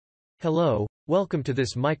Hello, welcome to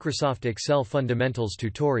this Microsoft Excel Fundamentals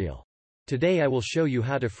tutorial. Today I will show you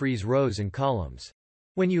how to freeze rows and columns.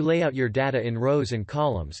 When you lay out your data in rows and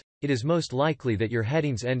columns, it is most likely that your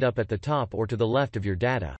headings end up at the top or to the left of your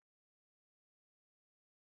data.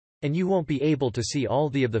 And you won't be able to see all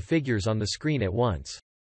of the figures on the screen at once.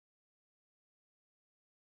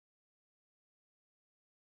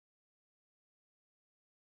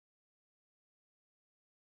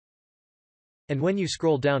 And when you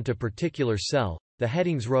scroll down to particular cell, the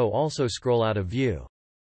headings row also scroll out of view.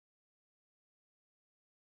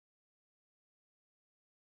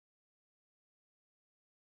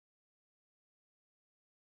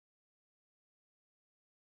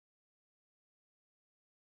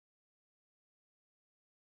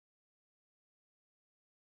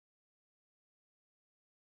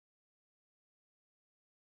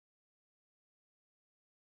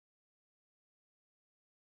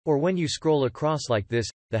 Or when you scroll across like this,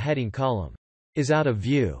 the heading column is out of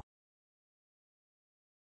view.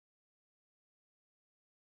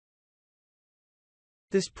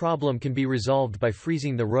 This problem can be resolved by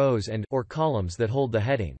freezing the rows and/or columns that hold the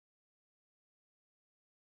heading.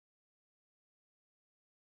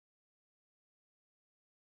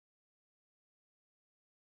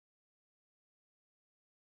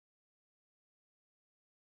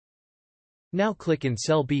 Now click in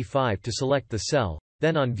cell B5 to select the cell,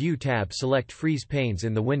 then on View tab select Freeze Panes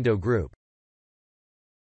in the window group.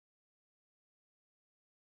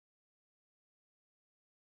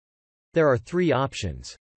 There are three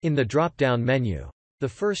options in the drop-down menu. The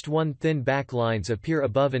first one, thin back lines appear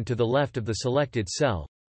above and to the left of the selected cell.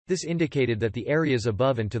 This indicated that the areas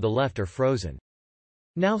above and to the left are frozen.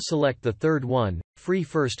 Now select the third one, Free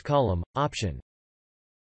First Column, option.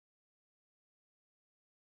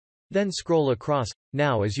 Then scroll across.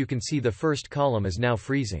 Now as you can see, the first column is now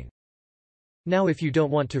freezing. Now if you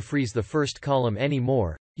don't want to freeze the first column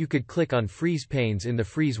anymore, you could click on Freeze Panes in the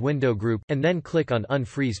Freeze window group, and then click on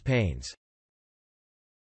Unfreeze Panes.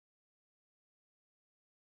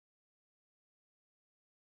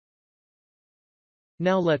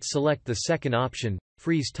 Now let's select the second option,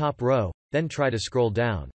 Freeze Top Row, then try to scroll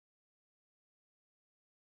down.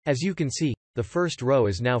 As you can see, the first row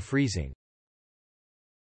is now freezing.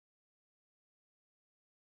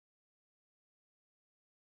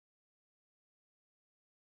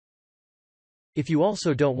 If you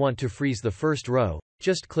also don't want to freeze the first row,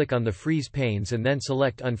 just click on the Freeze Panes and then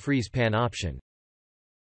select Unfreeze Pan option.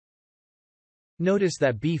 Notice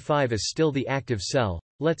that B5 is still the active cell.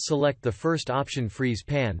 Let's select the first option, Freeze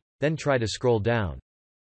Pan, then try to scroll down.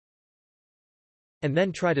 And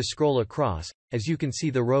then try to scroll across. As you can see,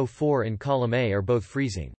 the row 4 and column A are both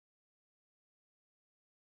freezing.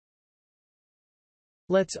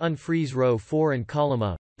 Let's unfreeze row 4 and column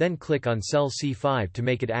A, then click on cell C5 to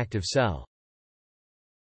make it active cell.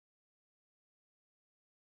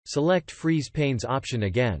 Select Freeze Panes option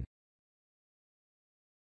again.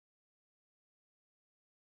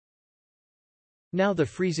 Now the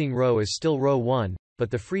freezing row is still row 1, but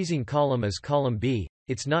the freezing column is column B,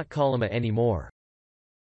 it's not column A anymore.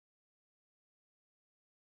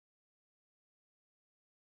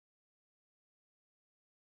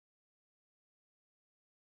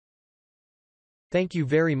 Thank you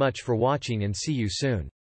very much for watching and see you soon.